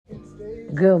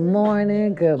Good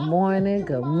morning, good morning,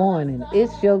 good morning.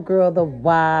 It's your girl, the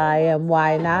why and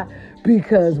why not?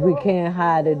 Because we can't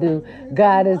hide it, do.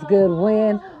 God is good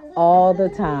when? All the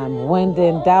time. When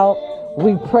in doubt,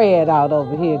 we pray it out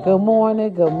over here. Good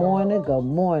morning, good morning, good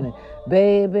morning.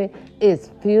 Baby, it's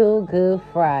Feel Good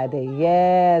Friday.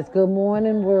 Yes, good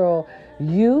morning, world.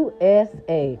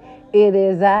 USA. It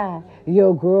is I,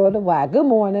 your girl, the why. Good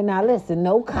morning. Now listen,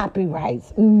 no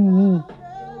copyrights.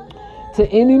 To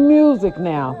any music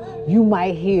now you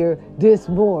might hear this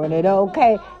morning,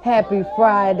 okay? Happy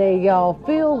Friday, y'all.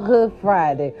 Feel Good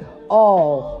Friday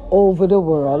all over the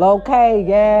world, okay?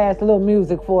 Yes, a little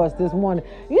music for us this morning.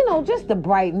 You know, just to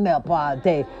brighten up our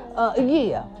day.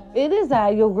 Yeah, it is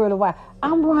I, your girl, the why.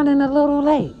 I'm running a little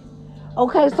late.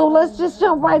 Okay, so let's just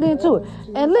jump right into it.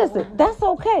 And listen, that's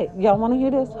okay. Y'all want to hear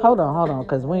this? Hold on,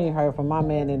 because we ain't heard from my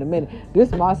man in a minute. This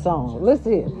is my song. Let's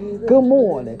hear it. Good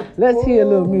morning. Let's hear a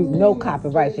little music. No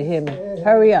copyright, you hear me?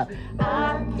 Hurry up.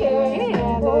 I can't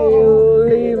handle you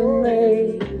leaving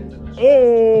me.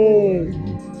 Hey.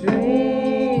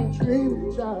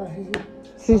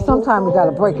 See, sometimes you got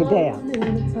to break it down.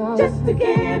 Just to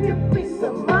give you peace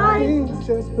of mind.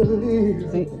 Just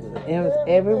believe. See, in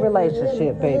every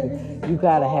relationship, baby, you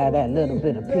got to have that little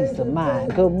bit of peace of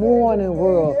mind. Good morning,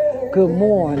 world. Good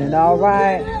morning, all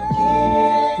right?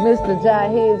 Mr.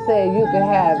 Jaheed said you can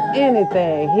have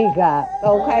anything he got.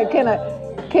 Okay, can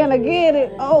I get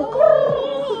it? Oh,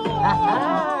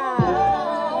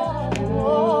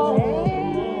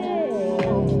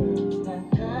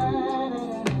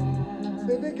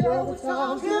 baby girl, what's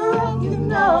all you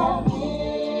know?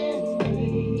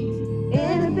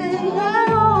 Anything at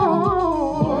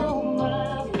all.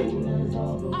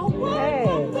 Hey,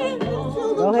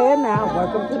 go ahead now.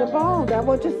 Welcome to the bone. That's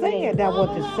what you're saying. That's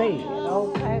what you're saying.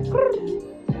 Okay.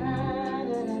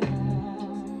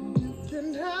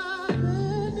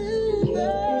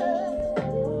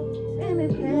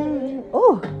 Anything.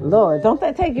 Oh, Lord, don't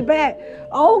that take you back?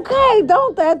 Okay,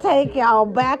 don't that take y'all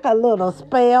back a little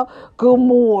spell? Good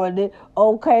morning.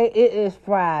 Okay, it is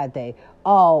Friday.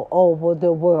 All over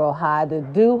the world. How to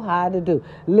do.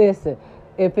 Listen,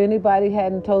 if anybody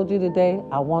hadn't told you today,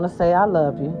 I want to say I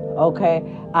love you. Okay,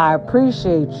 I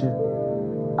appreciate you.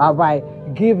 All right,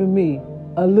 giving me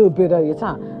a little bit of your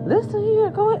time. Listen here,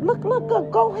 go ahead. Look,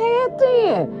 go ahead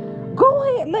then. Go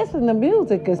ahead. Listen, the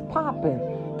music is popping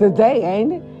today,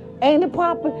 ain't it? Ain't it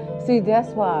popping? See, that's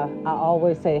why I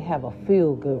always say have a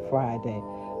feel good Friday.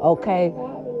 Okay,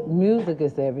 music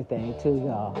is everything too,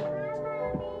 y'all.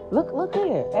 Look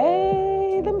here.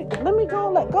 Hey, let me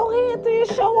go. Go ahead there.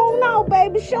 Show on out,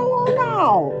 baby. Show on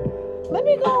out. Let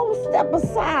me go step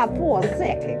aside for a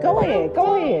second. Go ahead.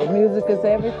 Music is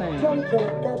everything. Jump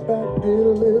back, got back, did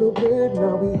a little bit.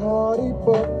 Now we hardy,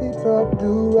 buffy, tough,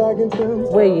 do-rag and Tim's.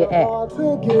 Where you at? Hard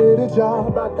to get a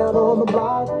job back out on the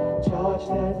block. Charge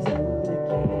that to the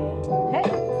game. Hey.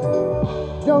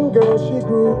 Young girl, she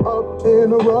grew up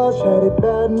in a rush, had it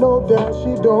bad, no doubt.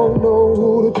 She don't know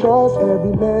who to trust.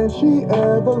 Every man she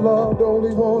ever loved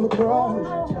only wanna crush.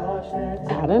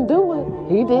 I didn't do it.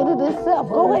 He did it himself.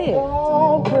 Go ahead.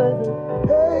 Oh, baby.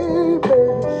 Hey,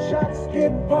 baby. Shots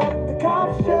get popped. The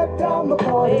cops shut down the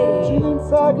party. Jeans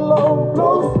sag low,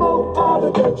 blow smoke out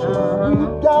of the tree. We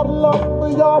got love for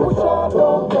y'all, which I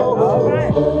don't know. All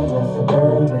right.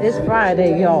 It's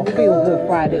Friday, y'all. Feel Good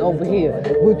Friday over here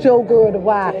with your girl, the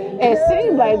why. It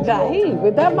seems like Jaheed,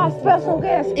 but that's my special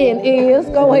guest. It is.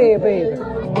 Go ahead, baby.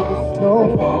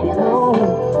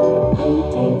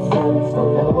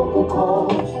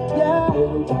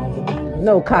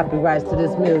 No copyrights to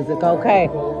this music, okay?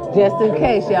 Just in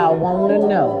case y'all want to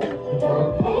know.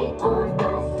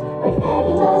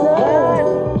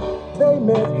 They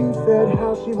met, he said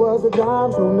how she was a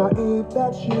dime, so naive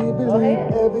that she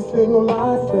believed every single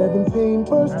lie. 17,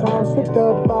 first time slipped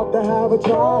up, about to have a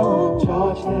child.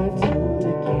 Charge that to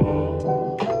the game.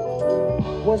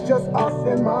 Was just us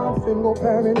and mom, single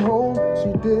parent home.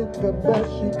 She did the best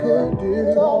she could, did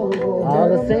it all alone. All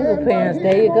the single parents,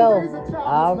 there you go.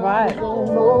 All right. Oh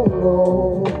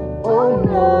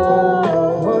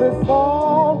no, but it's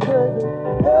all crazy.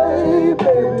 Hey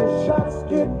baby, shots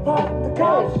get popped, the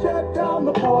cops shut down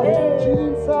the party.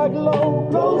 Jeans sag low,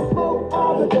 blow smoke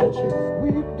out of the trees.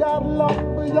 We've got love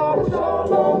for y'all,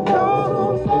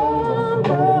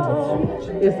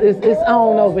 it's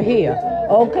on over here.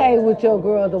 Okay, with your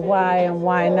girl, the why and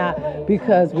why not?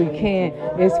 Because we can.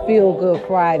 It's Feel Good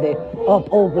Friday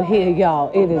up over here, y'all.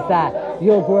 It is I,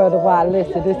 your girl, the why.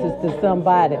 Listen, this is to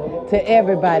somebody, to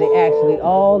everybody, actually,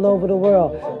 all over the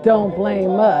world. Don't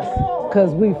blame us,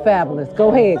 because we fabulous. Go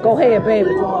ahead,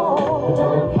 baby.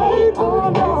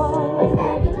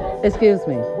 Excuse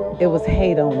me. It was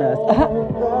Hate on Us.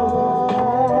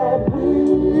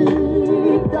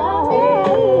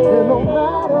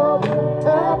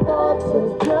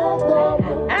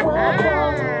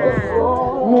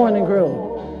 Morning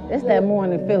groove. It's that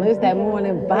morning feeling. It's that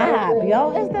morning vibe,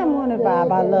 y'all. It's that morning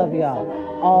vibe. I love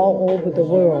y'all. All over the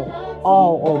world.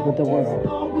 All over the world.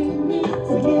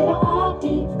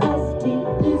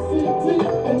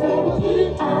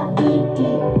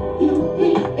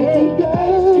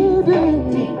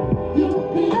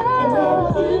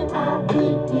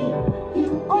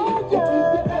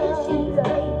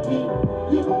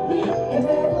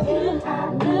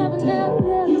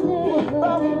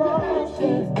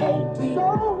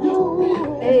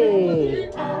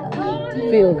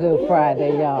 Feel Good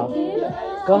Friday, y'all.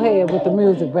 Go ahead with the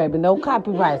music, baby. No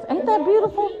copyrights. Ain't that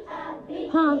beautiful?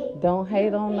 Huh? Don't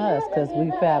hate on us, because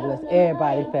we fabulous.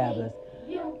 Everybody fabulous.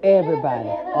 Everybody.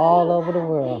 All over the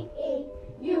world.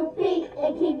 You pick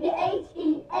and keep the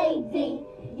H-E-A-D.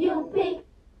 You pick.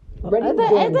 Wasn't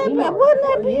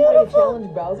that beautiful?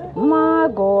 My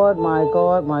God, my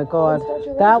God, my God.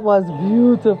 That was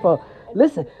beautiful.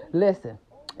 Listen.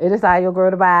 It is I, your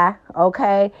girl, to buy.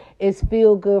 Okay? It's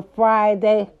Feel Good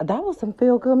Friday. That was some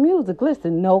feel good music.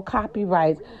 Listen, no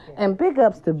copyrights. And big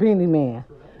ups to Beanie Man.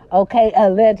 Okay?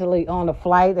 Allegedly on a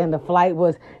flight, and the flight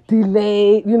was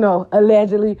delayed.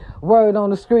 Allegedly, word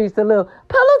on the streets, a little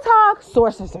pillow talk,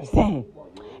 sources are saying.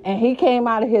 And he came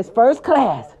out of his first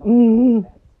class. And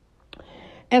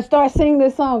started singing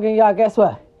this song. And y'all, guess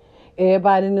what?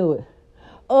 Everybody knew it.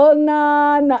 Oh,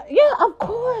 nah. Yeah, of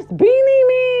course. Beanie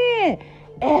Man.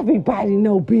 Everybody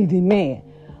know Beanie Man.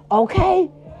 Okay?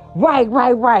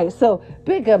 Right. So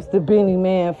big ups to Beanie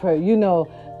Man for,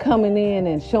 coming in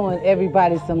and showing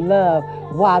everybody some love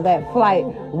while that flight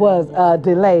was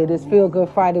delayed. It's Feel Good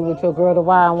Friday with your girl, the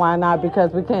why and why not,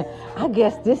 because we can't. I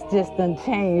guess this just done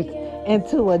changed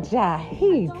into a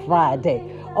Jaheed Friday.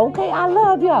 Okay, I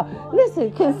love y'all.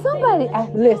 Listen, can somebody,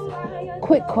 listen,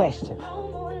 quick question.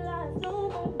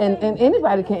 And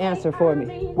anybody can answer for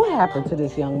me. What happened to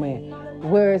this young man?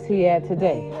 Where is he at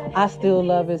today? I still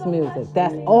love his music.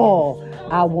 That's all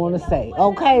I want to say.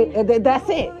 Okay? That's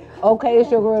it. Okay,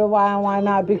 it's your girl, the why and why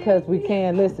not, because we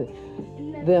can. Listen,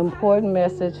 the important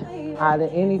message out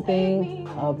of anything,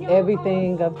 of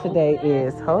everything of today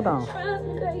is, hold on,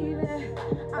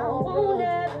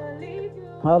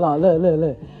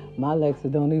 look. My Alexa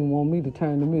don't even want me to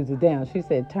turn the music down. She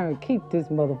said, keep this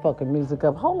motherfucking music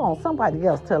up. Hold on, somebody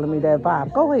else telling me that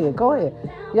vibe. Go ahead.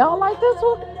 Y'all like this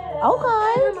one?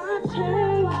 Okay.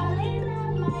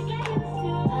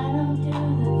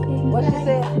 What she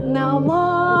said? No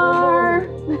more.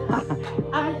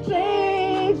 I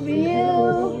changed for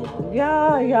you.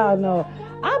 Y'all know.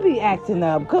 I be acting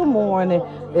up. Good morning.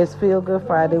 It's Feel Good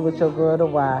Friday with your girl, the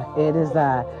Y. It is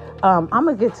I. I'm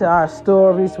going to get to our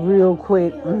stories real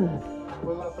quick.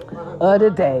 Of the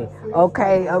day.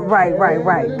 Okay? Right.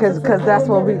 Because that's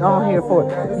what we on here for.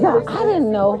 Y'all, I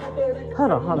didn't know.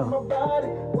 Hold on.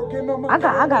 I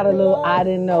got a little I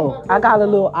didn't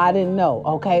know.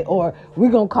 Okay? Or we're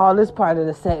going to call this part of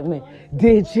the segment,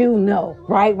 Did You Know?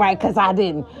 Right? Because I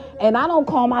didn't. And I don't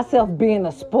call myself being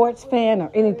a sports fan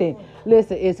or anything.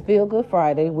 Listen, it's Feel Good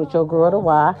Friday with your girl, the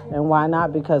Y. And why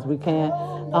not? Because we can.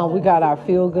 We got our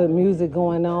feel good music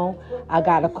going on. I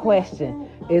got a question.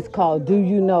 It's called Do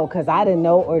You Know? Because I didn't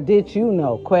know, or did you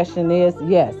know? Question is,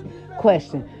 yes.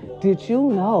 Question, did you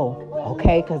know?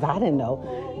 Okay, because I didn't know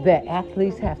that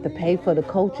athletes have to pay for the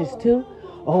coaches too.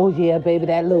 Oh yeah, baby,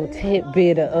 that little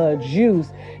tidbit of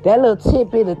juice, that little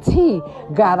tidbit of tea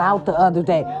got out the other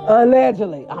day.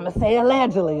 Allegedly. I'm going to say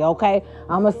allegedly, okay?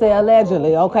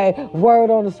 Word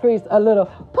on the streets, a little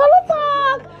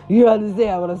politics. You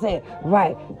understand what I'm saying?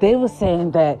 Right. They were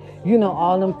saying that,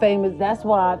 all them famous, that's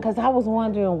why, because I was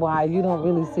wondering why you don't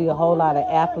really see a whole lot of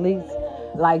athletes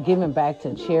like giving back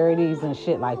to charities and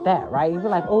shit like that, right? You be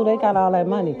like, oh, they got all that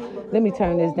money. Let me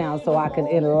turn this down so I can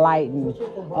enlighten.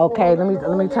 Okay, let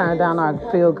me turn down our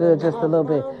feel good just a little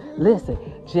bit. Listen,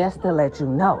 just to let you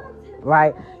know,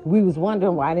 right? We was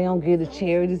wondering why they don't give to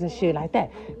charities and shit like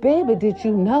that. Baby, did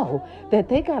you know that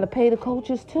they got to pay the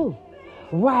coaches too?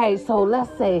 Right, so let's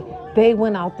say they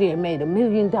went out there and made $1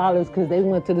 million because they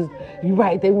went to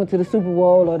they went to the Super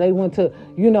Bowl, or they went to,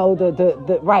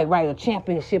 a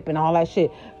championship and all that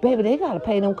shit. Baby, they got to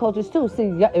pay them coaches too.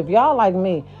 See, if y'all like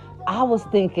me, I was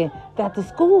thinking that the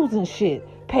schools and shit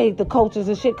paid the coaches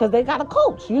and shit because they got a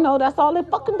coach. That's all they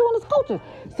fucking doing is coaches.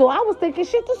 So I was thinking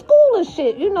shit, the school and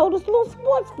shit, this little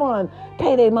sports fund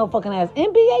pay their motherfucking ass.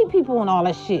 NBA people and all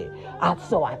that shit.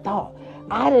 So I thought.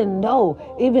 I didn't know,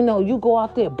 even though you go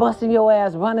out there busting your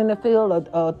ass, running the field,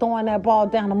 or throwing that ball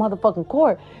down the motherfucking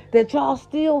court, that y'all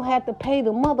still had to pay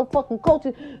the motherfucking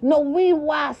coaches. No reason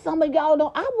why some of y'all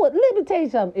don't. Let me tell you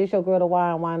something. It's your girl, the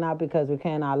why and why not, because we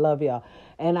can. I love y'all.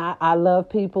 And I love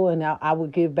people, and I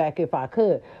would give back if I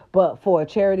could. But for a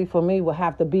charity for me would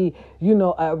have to be,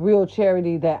 a real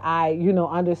charity that I,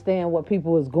 understand what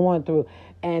people is going through.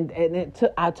 And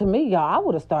to me, y'all, I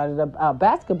would have started a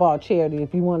basketball charity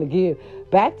if you want to give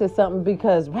back to something,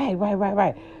 because,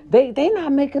 right. They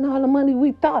not making all the money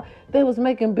we thought they was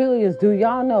making. Billions. Do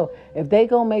y'all know if they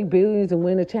gonna make billions and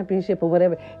win a championship or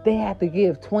whatever, they have to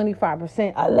give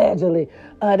 25% allegedly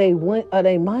of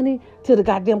they money to the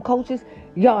goddamn coaches?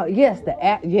 Y'all, yes,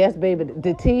 baby,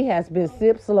 the tea has been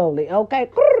sipped slowly. Okay,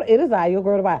 it is all your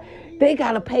girl to buy. They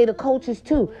gotta pay the coaches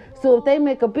too. So if they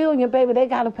make $1 billion, baby, they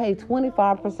gotta pay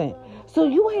 25%. So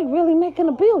you ain't really making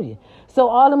 $1 billion. So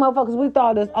all the motherfuckers we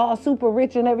thought is all super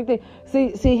rich and everything.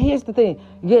 See, here's the thing.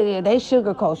 Yeah, they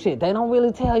sugarcoat shit. They don't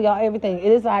really tell y'all everything.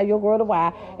 It is all your girl to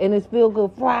why, and it's Feel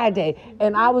Good Friday.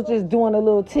 And I was just doing a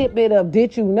little tidbit of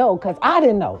did you know? Because I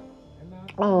didn't know.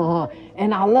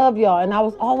 And I love y'all. And I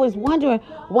was always wondering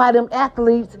why them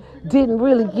athletes didn't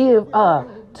really give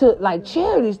to like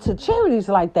charities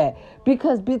like that.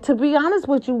 Because to be honest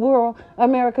with you, world,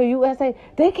 America, USA,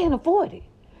 they can't afford it.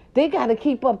 They got to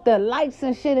keep up their lights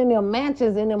and shit in their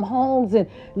mansions and them homes and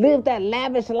live that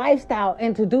lavish lifestyle.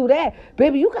 And to do that,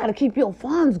 baby, you got to keep your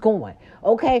funds going,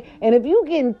 okay? And if you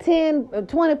getting 10,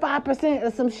 25%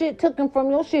 of some shit taken from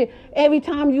your shit every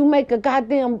time you make a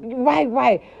goddamn,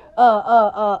 every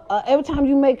time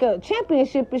you make a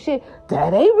championship and shit,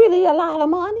 that ain't really a lot of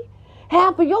money.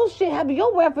 Half of your shit, half of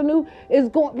your revenue is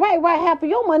going, half of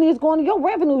your money is going to your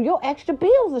revenue, your extra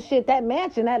bills and shit, that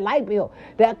mansion, that light bill,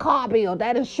 that car bill,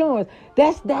 that insurance.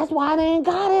 That's why they ain't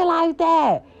got it like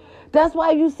that. That's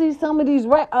why you see some of these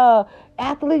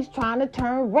athletes trying to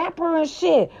turn rapper and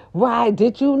shit. Right,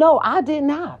 did you know? I did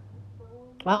not.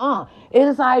 It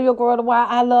is I, your girl, the why.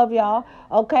 I love y'all.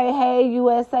 Okay, hey,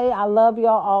 USA, I love y'all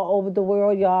all over the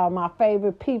world. Y'all are my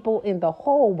favorite people in the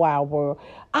whole wide world.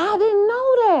 I didn't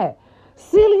know that.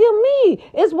 Silly of me.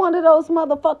 It's one of those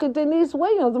motherfucking Denise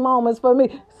Williams moments for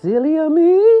me. Silly of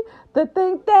me to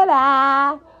think that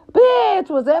I, bitch,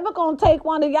 was ever going to take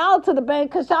one of y'all to the bank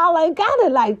because y'all ain't got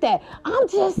it like that. I'm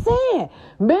just saying.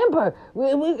 Remember,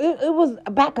 it was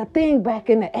a thing back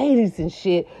in the 80s and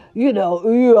shit. You know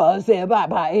what I'm saying?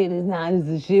 About 80s, 90s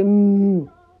and shit.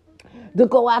 To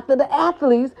go after the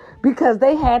athletes because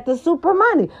they had the super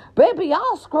money. Baby,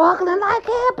 y'all struggling like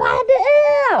hell by the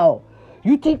hell.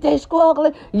 You think they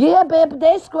struggling? Yeah, baby,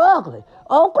 they struggling.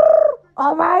 Oh,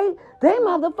 all right? They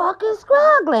motherfucking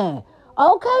struggling.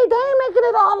 Okay? They ain't making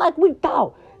it all like we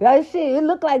thought. That shit, it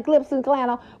look like glitz and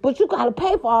glamour, but you got to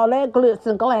pay for all that glitz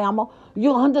and glamour.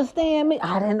 You understand me?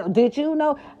 I didn't know. Did you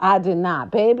know? I did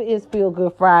not. Baby, it's Feel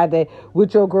Good Friday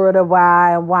with your girl, the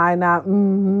why and why not.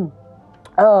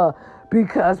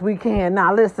 Because we can.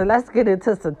 Now, listen, let's get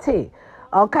into some tea.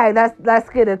 Okay? Let's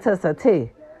get into some tea.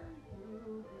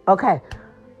 Okay,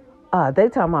 they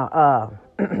talking about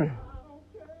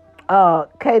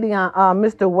Katie,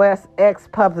 Mr. West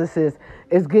ex-publicist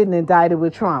is getting indicted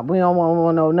with Trump. We don't want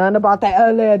to know nothing about that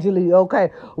allegedly. Okay,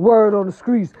 word on the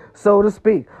streets, so to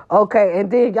speak. Okay,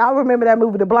 and then y'all remember that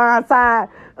movie, The Blind Side?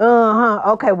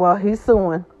 Okay, well he's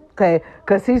suing. Okay,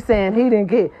 because he's saying he didn't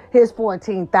get his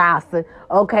 $14,000,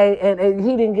 okay, and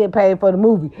he didn't get paid for the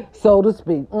movie, so to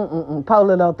speak. Poor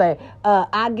little thing.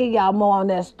 I'll give y'all more on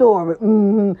that story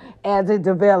as it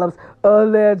develops.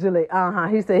 Allegedly,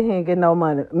 he said he ain't getting no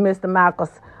money. Mr. Malcolm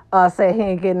said he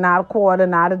ain't getting not a quarter,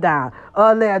 not a dime.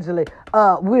 Allegedly.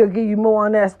 We'll give you more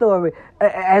on that story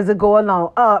as it go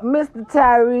along. Mr.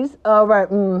 Tyrese, all right,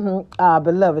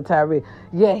 beloved Tyrese.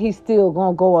 Yeah, he's still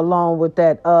gonna go along with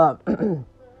that,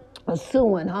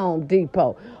 suing Home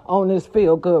Depot on this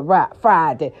Feel Good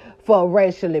Friday for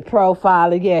racially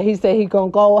profiling. Yeah, he said he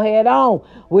gonna go ahead on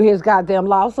with his goddamn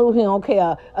lawsuit. He don't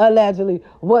care allegedly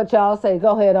what y'all say.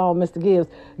 Go ahead on, Mr.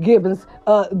 Gibbons.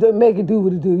 Make it do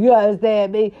what it do. You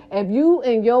understand me? If you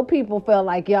and your people felt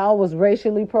like y'all was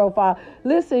racially profiled,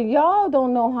 listen, y'all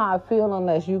don't know how I feel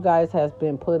unless you guys has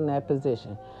been put in that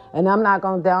position. And I'm not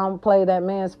gonna downplay that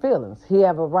man's feelings. He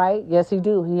have a right. Yes, he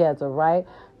do. He has a right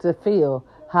to feel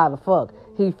how the fuck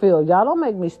he feel. Y'all don't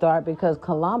make me start because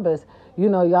Columbus,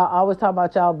 y'all always talk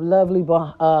about y'all lovely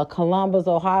Columbus,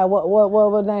 Ohio. What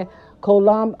was name?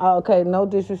 Okay, no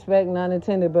disrespect, none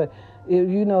intended, but the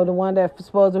one that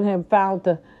supposed to him found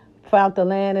found the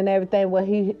land and everything. Well,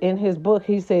 he in his book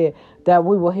he said that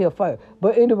we were here first.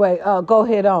 But anyway, go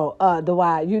ahead on,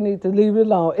 Dwight. You need to leave it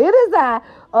alone. It is I.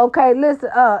 Okay, listen.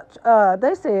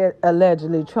 They said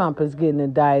allegedly Trump is getting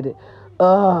indicted.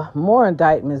 More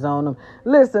indictments on him.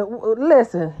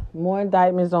 Listen. More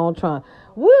indictments on Trump.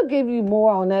 We'll give you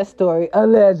more on that story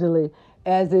allegedly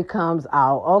as it comes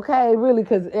out. Okay, really,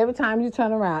 because every time you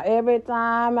turn around, every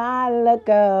time I look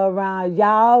around,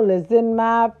 y'all is in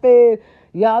my face.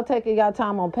 Y'all taking y'all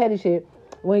time on petty shit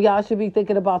when y'all should be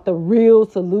thinking about the real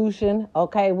solution,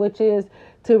 okay, which is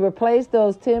to replace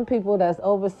those 10 people that's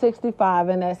over 65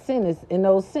 in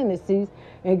those Senate seats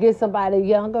and get somebody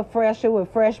younger, fresher,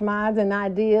 with fresh minds and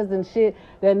ideas and shit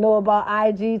that know about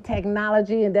IG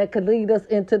technology and that could lead us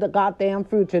into the goddamn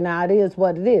future. Now, it is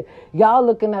what it is. Y'all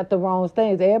looking at the wrong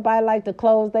things. Everybody like to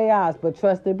close their eyes, but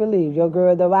trust and believe. Your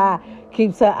girl, the eye,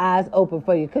 keeps her eyes open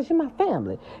for you because you're my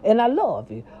family and I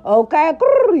love you. Okay?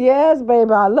 Yes,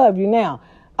 baby, I love you. Now,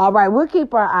 all right, we'll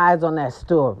keep our eyes on that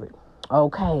story.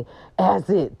 Okay, as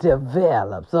it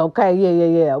develops. Okay,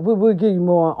 yeah. We'll give you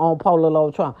more on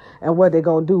Polo Trump and what they're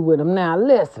gonna do with him. Now,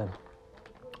 listen.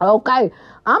 Okay,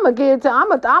 I'm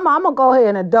gonna go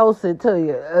ahead and dose it to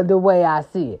you the way I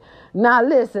see it. Now,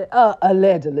 listen.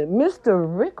 Allegedly, Mr.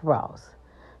 Rick Ross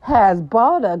has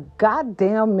bought a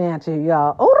goddamn mansion,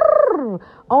 y'all. Ooh,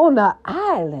 on the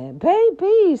island,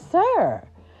 baby, sir.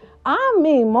 I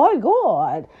mean, my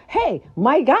God. Hey,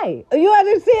 my guy. You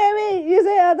understand me? You see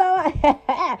what I'm talking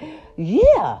about?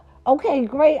 Yeah. Okay,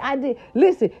 great idea.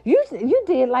 Listen, you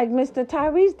did like Mr.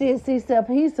 Tyrese did. See stuff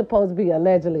he's supposed to be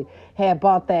allegedly had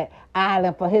bought that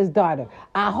island for his daughter.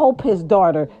 I hope his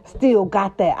daughter still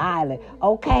got that island.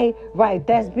 Okay? Right,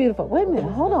 that's beautiful. Wait a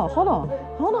minute. Hold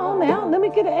on now. Let me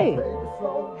get an A.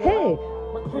 Hey.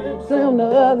 From the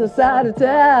other side of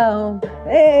town.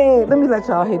 Hey, let me let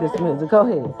y'all hear this music. Go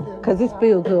ahead. Because it's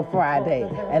Feel Good Friday.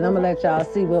 And I'm going to let y'all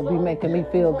see what be making me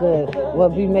feel good.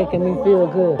 What be making me feel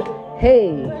good.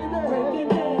 Hey.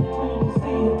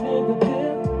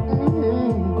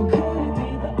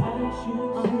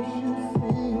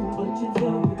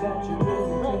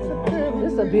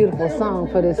 This is a beautiful song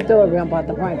for this story I'm about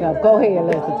to crank up. Go ahead and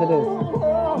listen to this.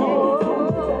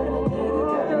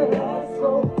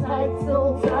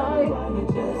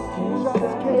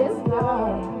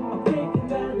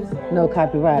 No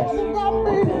copyright.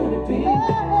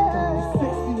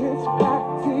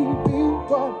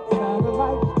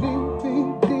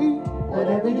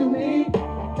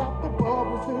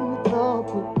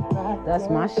 That's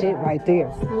my shit right there.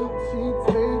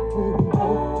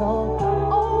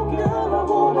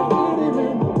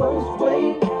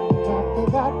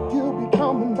 You'll be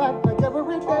coming back like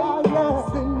every day.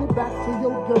 Send me back to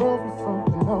your girl with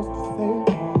something else to say.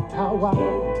 How I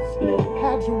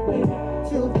had you wait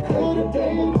till the good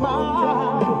day in my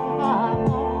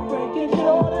breaking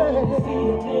shorty.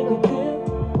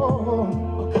 Oh,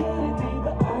 could it be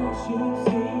the eyes you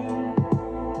see?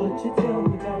 But you tell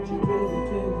me that you really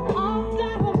do. I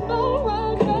gotta know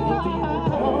right now.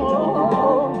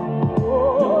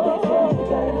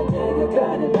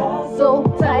 So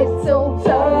tight, so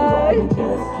tight.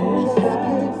 Just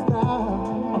can't stop.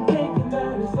 I'm thinking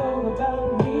that it's all about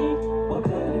me. What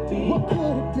could it be?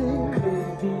 Could it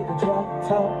be the drop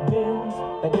top bins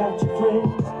that got your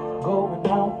friends going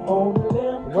out on the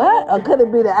limb? What? Or could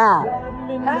it be the eye?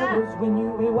 When you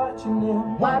be watching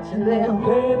them,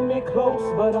 playing me close,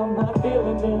 but I'm not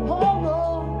feeling them.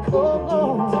 Could it be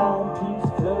the timepiece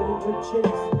flooded with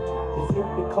chicks? Is it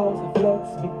because the flex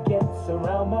begins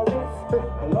around my wrist?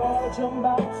 A large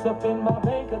amounts up in my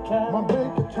bank account.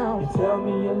 You tell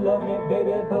me you love me,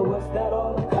 baby, but what's that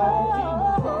all about?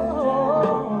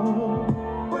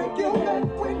 Break your neck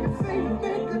when you see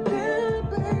me again,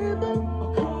 baby.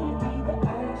 Could it be the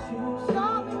eyes you see?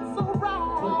 Shining so bright.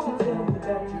 But you tell me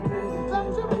that you really do. That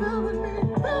you're feeling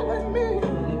me.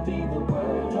 Could it be the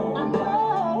word on my mind?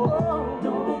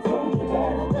 No, they told you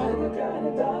that I never got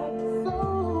it out.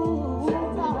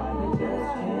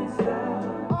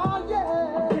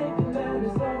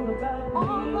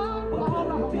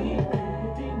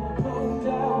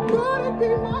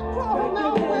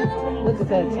 Look at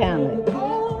that talent.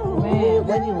 Man,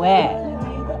 where you at?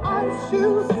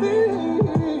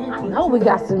 I know we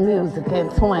got some music in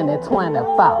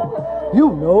 2024. You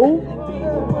know.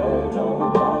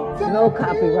 No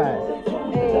copyright.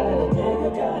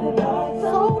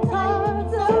 So tired,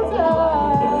 so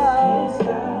tired.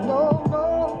 No.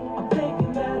 I'm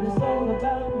thinking that it's all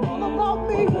about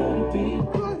me.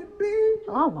 Could it be?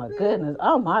 Oh my goodness.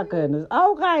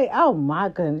 Okay. Oh my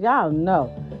goodness. Y'all know.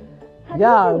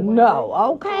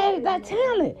 Okay, that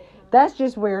talent. That's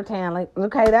just where talent.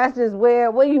 Okay, that's just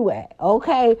where you at.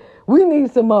 Okay, we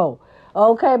need some more.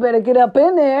 Okay, better get up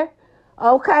in there.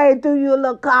 Okay, do you a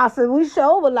little concert. We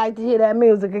sure would like to hear that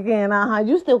music again.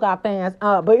 You still got fans.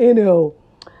 But anywho,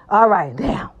 all right,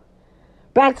 now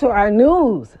back to our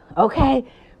news. Okay,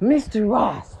 Mr.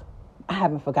 Ross, I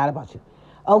haven't forgot about you.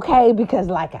 Okay, because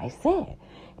like I said,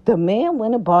 the man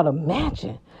went and bought a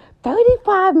mansion,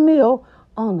 35 mil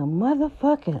on the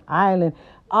motherfucking island.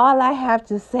 All I have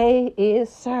to say is,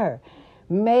 sir,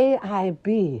 may I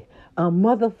be a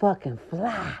motherfucking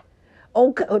fly.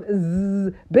 Okay,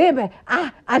 baby,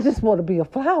 I just want to be a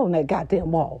fly on that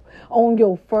goddamn wall on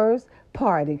your first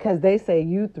party, because they say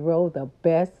you throw the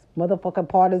best motherfucking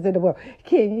parties in the world.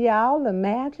 Can y'all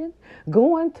imagine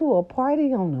going to a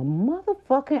party on a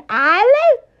motherfucking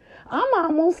island? I'm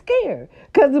almost scared,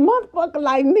 because the motherfucker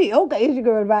like me, okay, it's your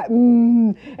girl about,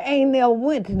 ain't never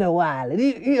went to no island.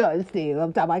 You understand what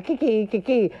I'm talking about?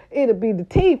 Kiki. It'll be the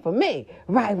T for me.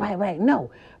 Right. No.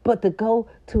 But to go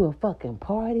to a fucking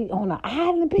party on an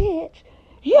island, bitch,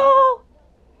 y'all,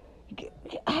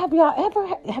 have y'all ever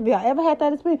had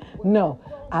that experience? No.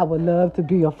 I would love to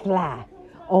be a fly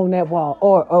on that wall,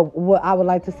 or what I would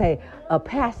like to say, a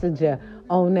passenger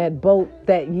on that boat,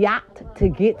 that yacht, to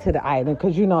get to the island,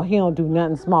 because he don't do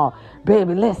nothing small.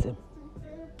 Baby, listen,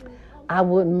 I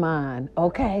wouldn't mind,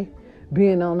 okay,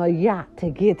 being on a yacht to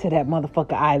get to that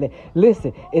motherfucker island.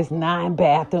 Listen, it's 9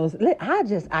 bathrooms. I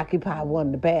just occupy one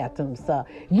of the bathrooms, sir.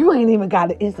 You ain't even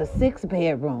got it. It's a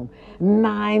 6-bedroom,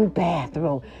 9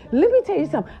 bathroom. Let me tell you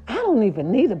something. I don't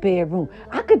even need a bedroom.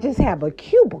 I could just have a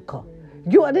cubicle.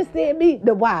 You understand me?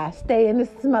 The why? Stay in this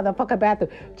motherfucking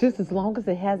bathroom just as long as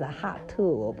it has a hot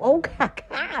tub. Okay,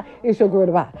 it's your girl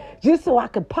to buy. Just so I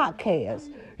can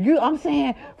podcast. You know what I'm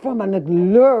saying? From a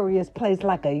glorious place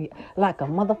like a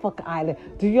motherfucking island.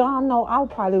 Do y'all know I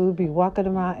probably would be walking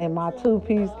around in my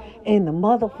 2-piece in the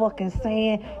motherfucking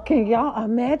sand? Can y'all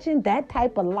imagine that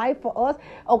type of life for us?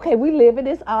 Okay, we live in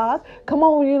this ours. Come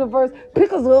on, universe.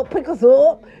 Pick us up.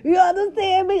 You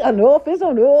understand me? Enough is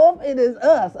enough. It is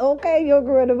us. Okay, your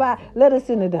girl to buy. Let us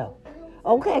in the door.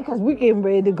 Okay, because we getting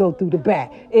ready to go through the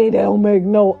back. It don't make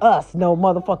no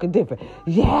motherfucking difference.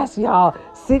 Yes, y'all.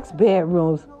 6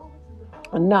 bedrooms,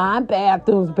 9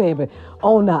 bathrooms, baby,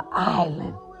 on the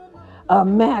island.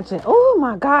 Imagine. Oh,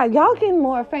 my God. Y'all getting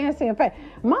more fancy and fancy.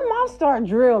 My mom started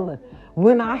drilling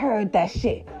when I heard that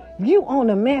shit. You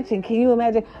own a mansion. Can you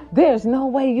imagine? There's no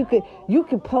way you could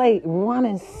play run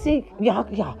and seek.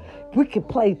 Y'all. We could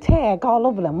play tag all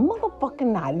over the motherfucking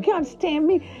night. You understand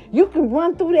me? You can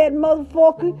run through that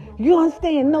motherfucker. You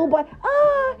understand? Nobody.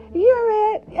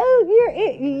 You're it.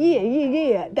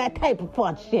 Yeah. That type of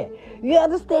fun shit. You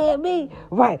understand me?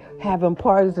 Right. Having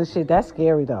parties and shit. That's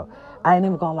scary, though. I ain't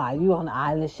even gonna lie. You on the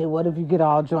island shit. What if you get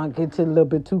all drunk, get to a little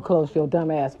bit too close, your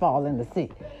dumb ass fall in the sea?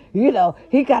 You got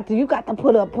to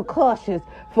put up precautions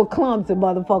for clumsy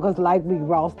motherfuckers like me,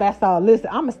 Ross. That's all. Listen,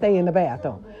 I'm going to stay in the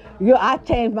bathroom. I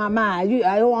changed my mind.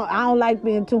 I don't like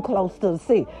being too close to the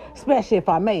sea, especially if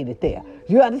I made it there.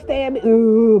 You understand me?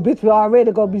 Ooh, bitch, we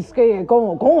already going to be scared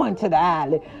going to the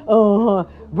island.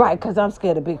 Right, because I'm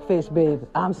scared of big fish, baby.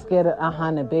 I'm scared of a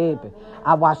honey, baby.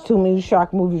 I watch too many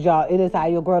shark movies, y'all. It is how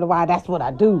your girl to ride. That's what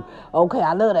I do. Okay,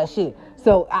 I love that shit.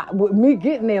 So me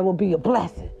getting there will be a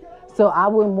blessing. So I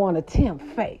wouldn't want to tempt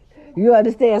fate. You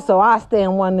understand? So I stay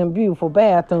in one of them beautiful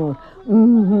bathrooms.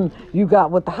 You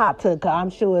got with the hot tub. I'm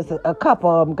sure it's a couple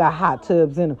of them got hot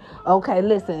tubs in them. Okay,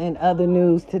 listen, in other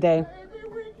news today,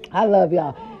 I love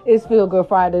y'all. It's Feel Good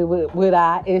Friday with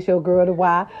I. It's your girl, the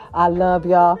Y. I love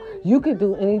y'all. You can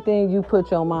do anything you put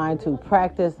your mind to.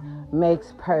 Practice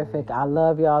makes perfect. I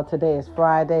love y'all. Today is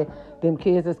Friday. Them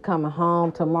kids is coming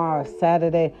home. Tomorrow is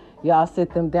Saturday. Y'all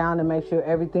sit them down and make sure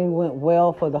everything went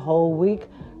well for the whole week.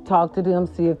 Talk to them,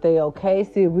 see if they okay,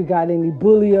 see if we got any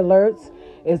bully alerts.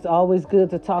 It's always good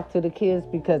to talk to the kids,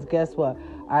 because guess what?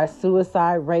 Our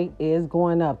suicide rate is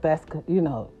going up. That's,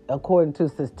 according to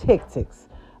statistics.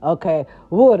 Okay,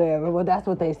 whatever. Well, that's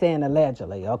what they saying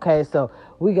allegedly. Okay, so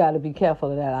we got to be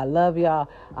careful of that. I love y'all.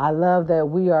 I love that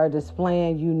we are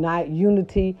displaying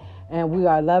unity, and we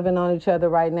are loving on each other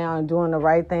right now and doing the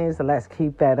right things. So let's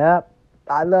keep that up.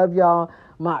 I love y'all,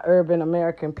 my urban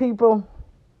American people.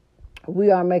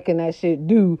 We are making that shit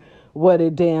do what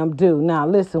it damn do. Now,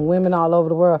 listen, women all over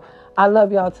the world, I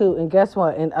love y'all too. And guess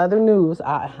what? In other news,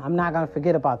 I'm not going to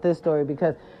forget about this story,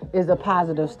 because it's a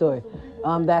positive story.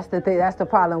 That's the thing. That's the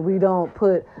problem. We don't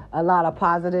put a lot of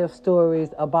positive stories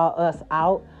about us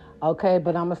out. Okay,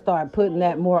 but I'm going to start putting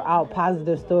that more out,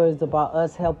 positive stories about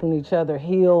us helping each other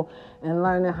heal and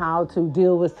learning how to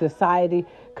deal with society,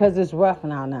 because it's rough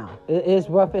now. It's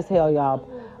rough as hell, y'all.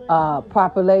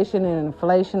 population and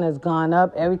inflation has gone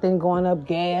up. Everything going up,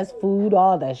 gas, food,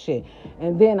 all that shit.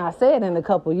 And then I said in a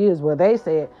couple of years, well, they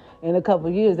said in a couple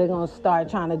of years they're going to start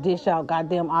trying to dish out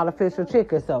goddamn artificial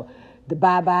chicken. So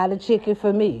bye-bye the chicken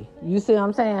for me. You see what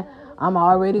I'm saying? I'm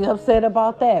already upset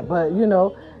about that. But, you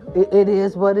know, it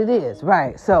is what it is.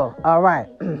 Right. So, all right.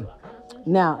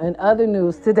 Now, in other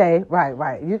news today, right.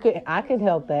 I could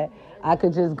help that. I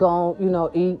could just go, you know,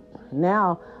 eat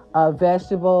now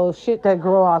vegetables, shit that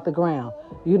grow out the ground.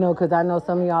 You know, because I know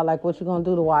some of y'all like, what you going to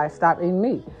do to why stop eating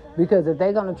meat? Because if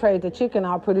they're going to trade the chicken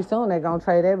out pretty soon, they're going to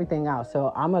trade everything out.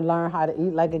 So I'm going to learn how to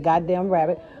eat like a goddamn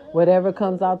rabbit. Whatever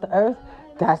comes out the earth,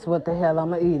 that's what the hell I'm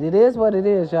going to eat. It is what it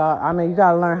is, y'all. I mean, you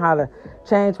got to learn how to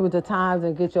change with the times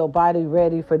and get your body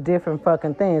ready for different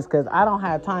fucking things. Because I don't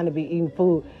have time to be eating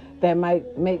food that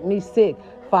might make me sick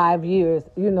 5 years,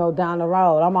 you know, down the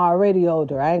road. I'm already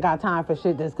older. I ain't got time for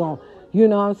shit that's going, you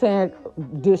know what I'm saying,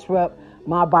 disrupt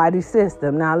my body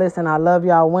system. Now, listen, I love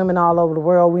y'all women all over the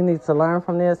world. We need to learn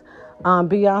from this.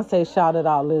 Beyonce shouted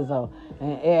out Lizzo.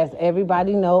 And as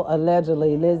everybody know, allegedly,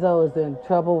 Lizzo is in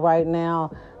trouble right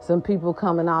now. Some people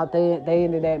coming out, they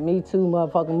into that Me Too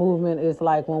motherfucking movement. It's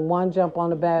like when one jump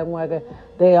on the bandwagon,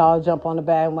 they all jump on the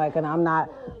bandwagon. I'm not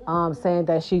saying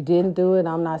that she didn't do it.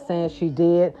 I'm not saying she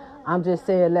did. I'm just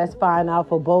saying let's find out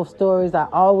for both stories. I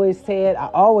always said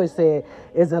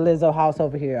it's a Lizzo house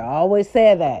over here. I always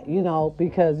said that, you know,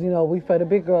 because, you know, we for the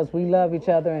big girls, we love each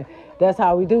other, and that's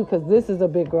how we do, because this is a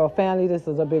big girl family. This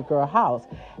is a big girl house.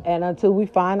 And until we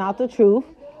find out the truth,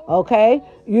 okay,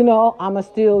 you know, I'ma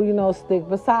still, you know, stick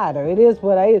beside her. It is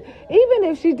what I is. Even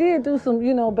if she did do some,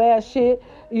 you know, bad shit,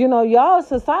 you know, y'all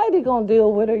society gonna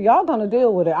deal with her. Y'all gonna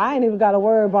deal with her. I ain't even gotta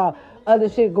worry about other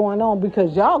shit going on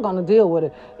because y'all gonna deal with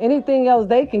it. Anything else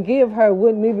they can give her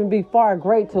wouldn't even be far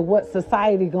great to what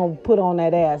society gonna put on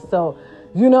that ass. So,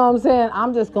 you know what I'm saying?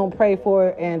 I'm just gonna pray for her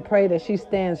and pray that she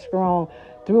stands strong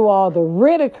through all the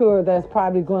ridicule that's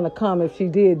probably gonna come if she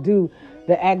did do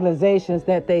the accusations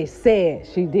that they said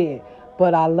she did.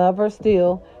 But I love her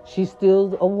still. She's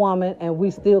still a woman, and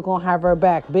we still gonna have her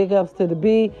back. Big ups to the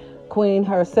B Queen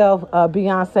herself,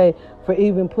 Beyonce, for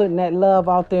even putting that love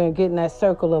out there and getting that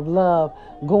circle of love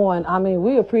going. I mean,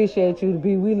 we appreciate you,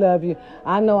 B. We love you.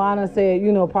 I know I done said,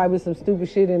 you know, probably some stupid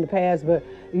shit in the past, but,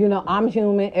 you know, I'm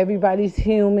human. Everybody's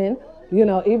human. You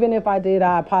know, even if I did,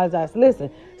 I apologize.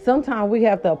 Listen, sometimes we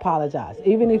have to apologize.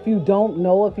 Even if you don't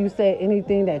know if you said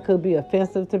anything that could be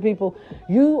offensive to people,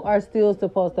 you are still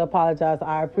supposed to apologize.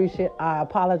 I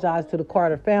apologize to the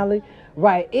Carter family,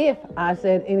 right? If I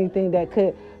said anything that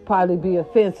could probably be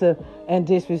offensive and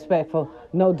disrespectful.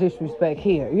 No disrespect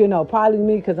here. You know, probably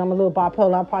me, because I'm a little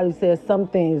bipolar. I probably said some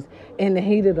things in the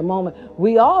heat of the moment.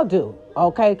 We all do,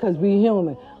 okay, because we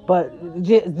human. But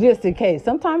just in case,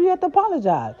 sometimes you have to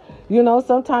apologize. You know,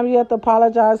 sometimes you have to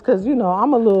apologize because, you know,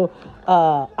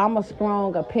 I'm a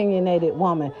strong, opinionated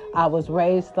woman. I was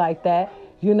raised like that.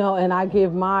 You know, and I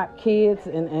give my kids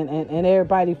and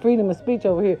everybody freedom of speech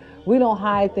over here. We don't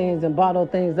hide things and bottle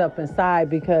things up inside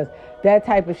because that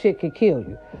type of shit could kill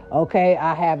you. Okay,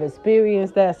 I have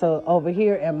experienced that. So over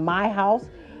here in my house,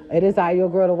 it is I,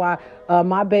 your girl, to why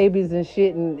my babies and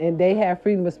shit, and they have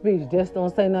freedom of speech. Just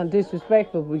don't say nothing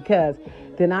disrespectful, because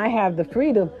then I have the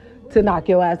freedom to knock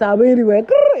your ass out. But anyway,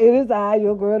 it is I,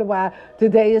 your girl, to why.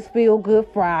 Today is Feel Good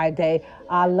Friday.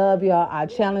 I love y'all. I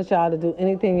challenge y'all to do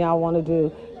anything y'all want to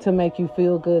do to make you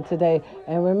feel good today.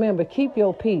 And remember, keep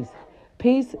your peace.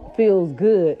 Peace feels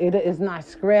good. It is not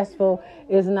stressful.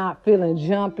 It's not feeling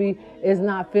jumpy. It's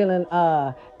not feeling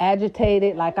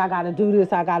agitated, like I got to do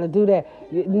this, I got to do that.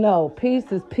 No,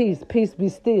 peace is peace. Peace be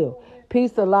still.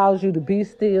 Peace allows you to be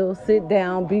still, sit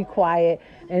down, be quiet,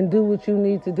 and do what you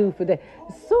need to do for that.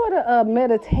 Sort of a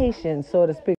meditation, so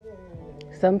to speak.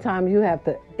 Sometimes you have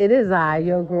to, it is I,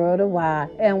 your girl, to why.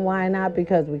 And why not?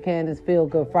 Because we can. It's Feel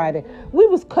Good Friday. We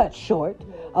was cut short.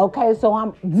 Okay, so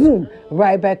I'm zoom,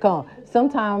 right back on.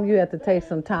 Sometimes you have to take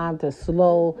some time to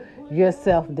slow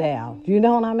yourself down. You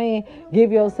know what I mean?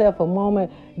 Give yourself a moment.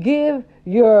 Give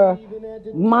your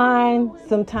mind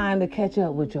some time to catch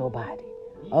up with your body.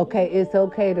 Okay, it's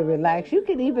okay to relax. You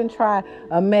can even try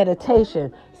a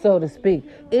meditation, so to speak.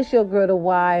 It's your girl, to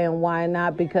why and why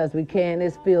not, because we can.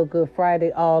 It's Feel Good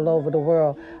Friday all over the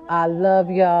world. I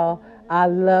love y'all. I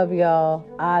love y'all.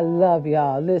 I love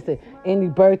y'all. Listen, any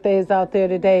birthdays out there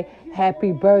today,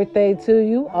 happy birthday to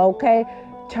you, okay?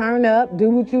 Turn up, do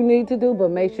what you need to do,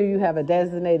 but make sure you have a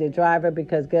designated driver,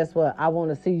 because guess what? I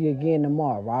want to see you again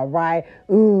tomorrow, all right?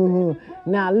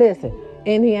 Now, listen,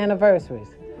 any anniversaries.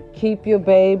 Keep your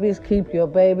babies.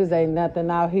 Ain't nothing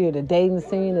out here. The dating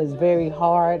scene is very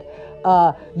hard.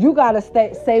 You got to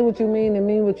say what you mean and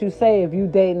mean what you say if you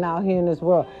dating out here in this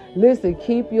world. Listen,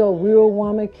 keep your real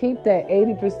woman. Keep that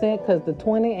 80% because the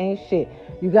 20 ain't shit.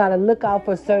 You got to look out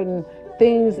for certain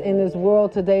things in this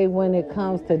world today when it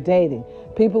comes to dating.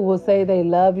 People will say they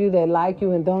love you, they like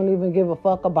you, and don't even give a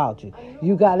fuck about you.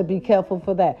 You got to be careful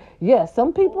for that. Yes,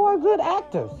 some people are good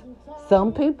actors.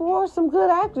 Some people are some good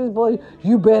actors, boy.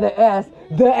 You better ask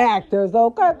the actors,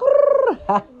 okay?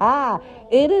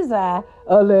 It is I,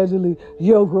 allegedly,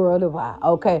 your girl, the why,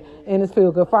 okay? And it's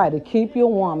Feel Good Friday. Keep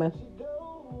your woman,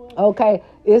 okay?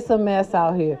 It's a mess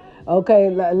out here, okay?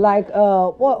 Like,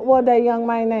 what that young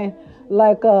man name?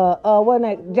 Like, what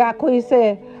that Jacquees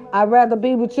said, I'd rather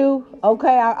be with you,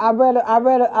 okay? I'd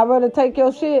rather take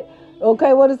your shit,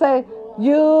 okay? What it say?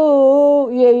 Yeah.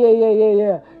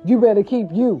 You better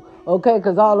keep you. Okay,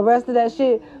 because all the rest of that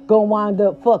shit gonna wind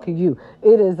up fucking you.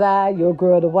 It is I, your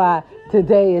girl, the Y.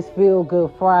 Today is Feel Good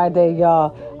Friday,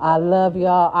 y'all. I love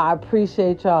y'all. I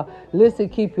appreciate y'all. Listen,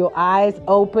 keep your eyes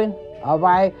open, all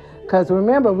right? Because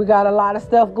remember, we got a lot of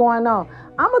stuff going on.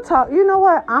 I'm going to talk, you know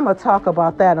what? I'm going to talk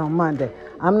about that on Monday.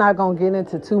 I'm not going to get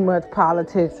into too much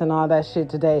politics and all that shit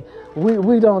today.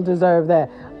 We don't deserve that.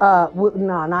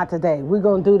 No, not today. We're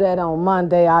going to do that on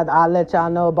Monday. I'll let y'all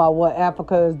know about what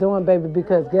Africa is doing, baby,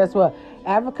 because guess what?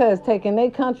 Africa is taking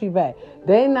their country back.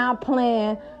 They not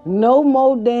playing no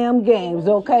more damn games,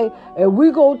 okay? And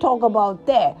we going to talk about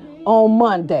that on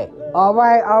Monday. All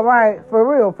right.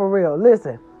 For real.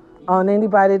 Listen, on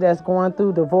anybody that's going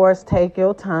through divorce, take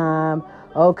your time.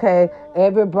 Okay,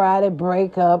 everybody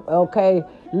break up. Okay,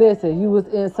 listen, you was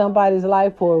in somebody's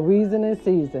life for a reason and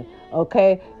season.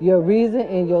 Okay, your reason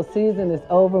and your season is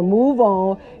over. Move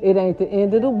on. It ain't the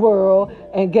end of the world.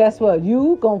 And guess what?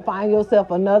 You gonna find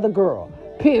yourself another girl,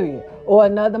 period, or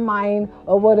another man,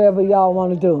 or whatever y'all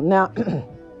want to do. Now,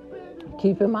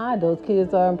 keep in mind, those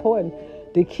kids are important.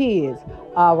 The kids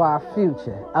are our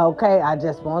future. Okay, I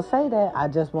just want to say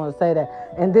that.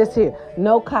 And this here,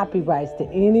 no copyrights to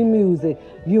any music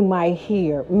you might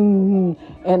hear in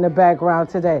the background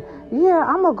today. Yeah,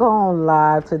 I'm going to go on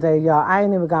live today, y'all. I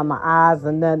ain't even got my eyes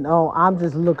and nothing on. I'm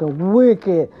just looking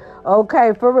wicked.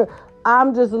 Okay, for real.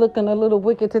 I'm just looking a little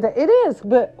wicked today. It is,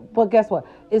 but guess what?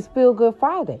 It's Feel Good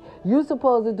Friday. You're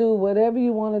supposed to do whatever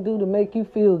you want to do to make you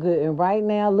feel good. And right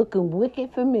now, looking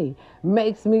wicked for me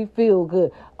makes me feel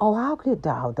good. Oh, I'll get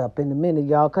dialed up in a minute,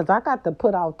 y'all, because I got to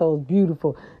put out those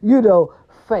beautiful,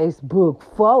 Facebook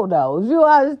photos. You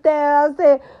understand? I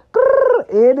said,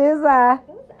 it is I,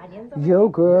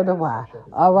 your girl, the Y.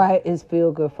 All right, it's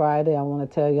Feel Good Friday. I want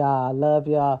to tell y'all I love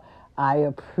y'all. I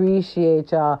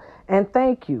appreciate y'all. And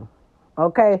thank you.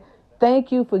 Okay,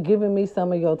 thank you for giving me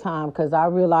some of your time because I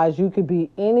realize you could be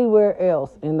anywhere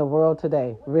else in the world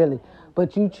today, really.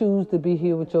 But you choose to be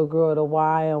here with your girl, the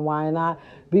Y, and why not?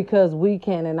 Because we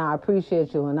can, and I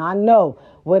appreciate you. And I know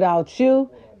without you,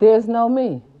 there's no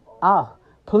me. Oh,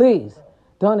 please,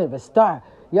 don't even start.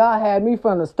 Y'all had me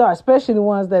from the start, especially the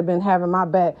ones that have been having my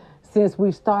back since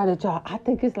we started, y'all. I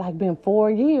think it's like been 4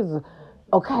 years,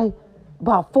 okay?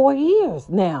 About 4 years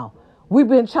now. We've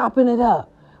been chopping it up.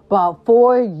 About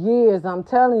 4 years, I'm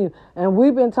telling you. And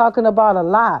we've been talking about a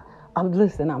lot.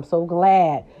 I'm so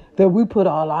glad that we put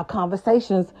all our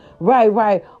conversations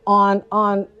right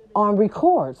on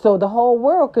record. So the whole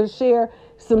world could share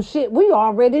some shit we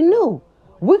already knew.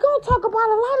 We're going to talk about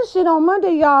a lot of shit on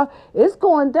Monday, y'all. It's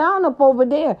going down up over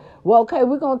there. Well, okay,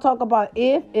 we're going to talk about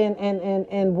if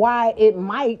and why it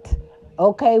might,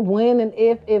 okay, when and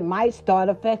if it might start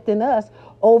affecting us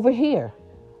over here.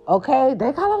 Okay,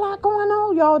 they got a lot going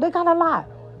on, y'all. They got a lot.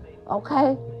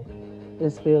 Okay,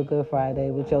 it's Feel Good Friday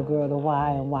with your girl, the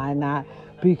Y, and why not?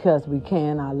 Because we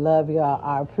can. I love y'all.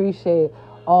 I appreciate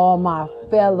all my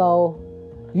fellow,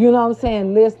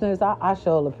 listeners. I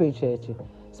sure appreciate you,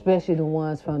 especially the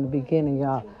ones from the beginning,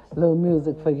 y'all. Little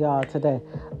music for y'all today.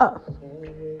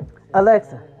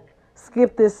 Alexa,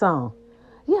 skip this song.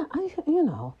 Yeah, I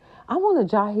want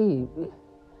to Jaheed.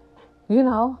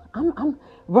 I'm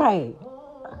right.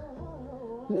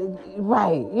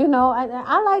 Right,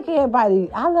 I like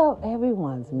everybody. I love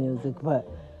everyone's music, but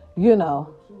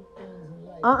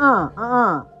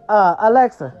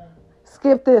Alexa,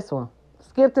 skip this one.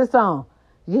 Skip this song.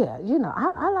 Yeah,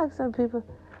 I like some people.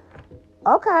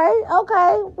 Okay.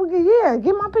 Well,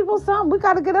 give my people something. We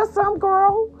gotta get us some,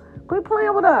 girl. Quit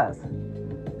playing with us.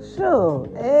 Sure.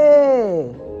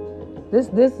 Hey. This,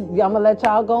 I'm gonna let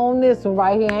y'all go on this one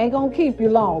right here. I ain't gonna keep you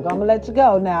long. I'm gonna let you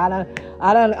go now.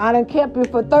 I done kept you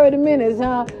for 30 minutes,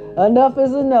 huh? Enough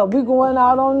is enough. We going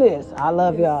out on this. I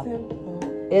love y'all.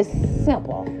 It's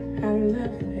simple. I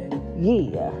love it.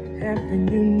 Yeah. Having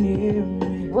you near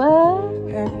me.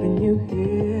 What? Having you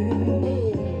here.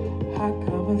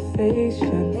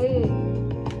 conversations. Hey.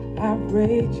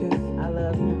 Outrageous. I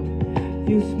love him.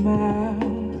 You smile,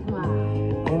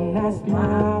 Smile. and I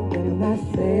smile when I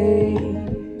say,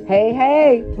 Hey,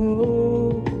 hey.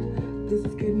 oh, this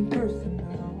is getting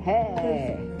personal.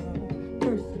 Hey.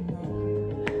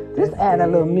 Personal. Just add a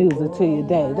little music to your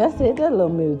day. That's it. That little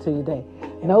music to your day.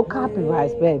 No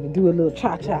copyrights, baby. Do a little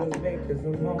cha-cha.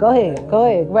 Go ahead. Go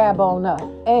ahead. Grab on up.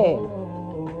 Hey.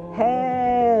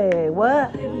 Hey.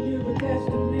 What?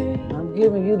 I'm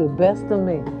giving you the best of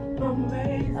me.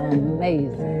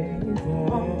 Amazing.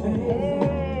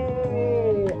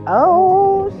 Hey.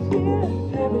 Oh, shit.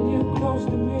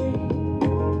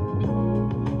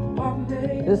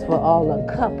 This for all the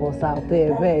couples out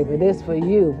there, baby. This for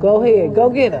you. Go ahead. Go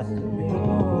get her.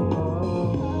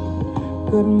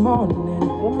 Good morning.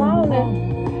 Good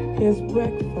morning. Here's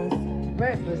breakfast.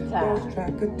 Breakfast Lost time.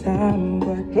 track of time,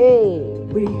 but Hey.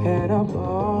 we had a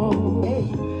ball. Hey.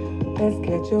 Let's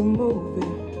catch a movie.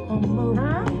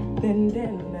 Huh? Then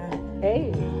dinner.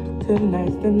 Hey.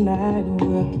 Tonight's the night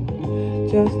we'll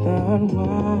just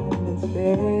unwind and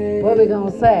say, What we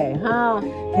gonna say, huh?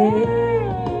 hey,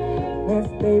 let's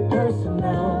stay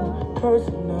personal,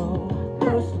 personal,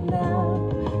 personal.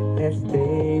 Let's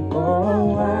stay for a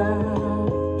while.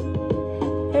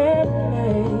 Hey,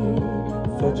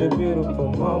 such a beautiful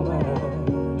moment.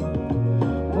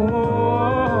 Oh,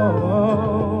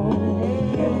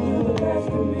 giving you the best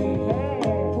of me.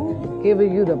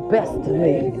 Giving you the best of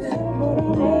me.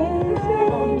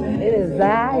 It is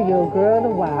I, your girl, the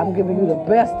why. I'm giving you the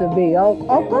best of me. Oh.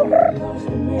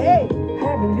 Hey.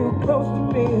 Having you close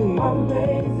to me,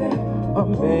 amazing,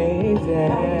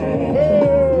 amazing. Hey.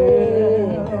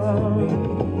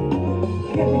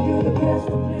 Giving you the best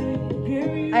of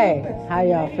me. Hey, how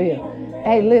y'all feel?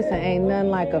 Hey, listen, ain't nothing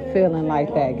like a feeling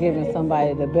like that. Giving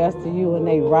somebody the best of you and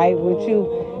they right with you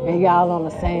and y'all on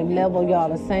the same level, y'all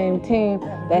the same team.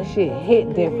 That shit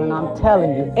hit different, I'm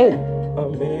telling you. Hey.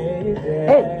 Amazing.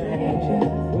 Hey.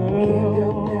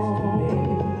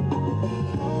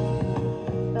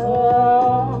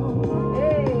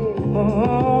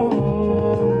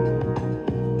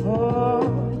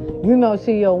 You know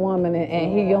she your woman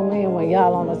and he your man when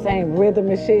y'all on the same rhythm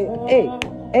and shit. Hey,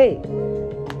 hey,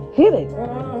 hit it.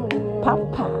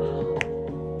 Pop, pop.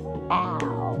 Ow.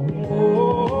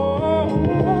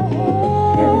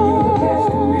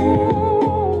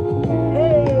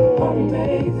 Hey.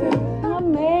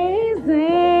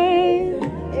 Amazing.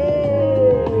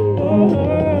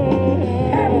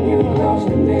 Having you close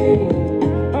to me.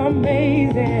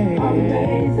 Amazing.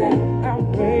 Amazing.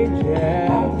 Outrageous.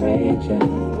 Outrageous.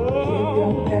 Give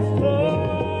your best to me.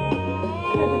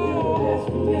 Giving you the best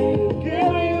of me.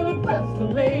 Giving you the best of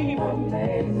me.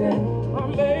 Amazing.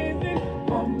 Amazing.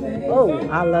 Amazing. Oh,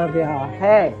 I love y'all.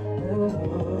 Hey.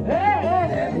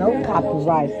 No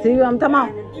copyright. See what I'm talking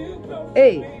about?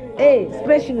 Hey, hey,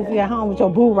 especially if you're at home with your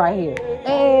boo right here.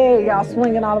 Hey, y'all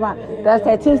swinging all around. That's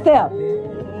that two-step.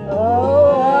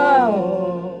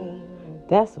 Oh,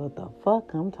 that's what the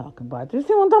fuck I'm talking about. You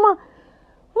see what I'm talking about?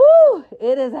 Woo,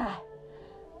 it is I.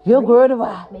 Your girl to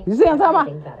why. You see what I'm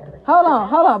talking about? Hold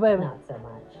on, baby. Not so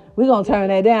much. We're going to turn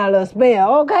that down a little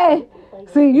spell, okay?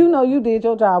 See, you know you did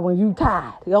your job when you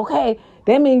tired, okay?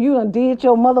 That means you done did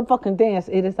your motherfucking dance.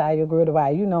 It is how your girl to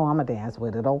ride. You know I'ma dance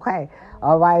with it, okay?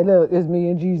 All right, look, it's me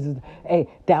and Jesus. Hey,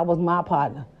 that was my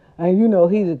partner. And you know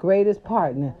he's the greatest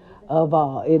partner of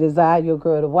all. It is I, your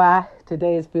girl to why.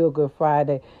 Today is Feel Good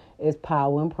Friday. It's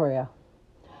power and prayer.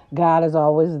 God is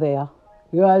always there.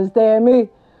 You understand me?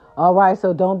 All right,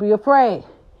 so don't be afraid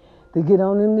to get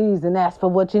on them knees and ask for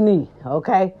what you need,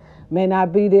 okay? May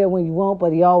not be there when you want,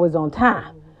 but he always on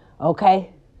time,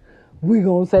 okay? We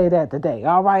gonna say that today,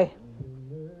 all right?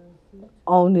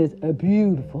 On this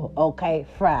beautiful, okay,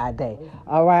 Friday.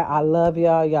 All right, I love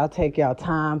y'all. Y'all take y'all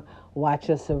time. Watch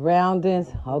your surroundings,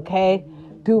 okay?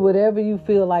 Do whatever you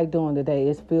feel like doing today.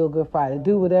 It's Feel Good Friday.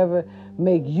 Do whatever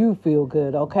make you feel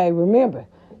good, okay? Remember,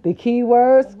 the key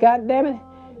words, goddammit,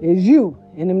 is you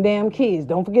and them damn kids.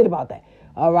 Don't forget about that,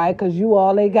 all right? Because you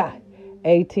all they got.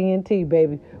 AT&T,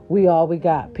 baby. We all we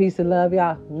got. Peace and love,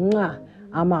 y'all. Mwah.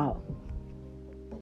 I'm out.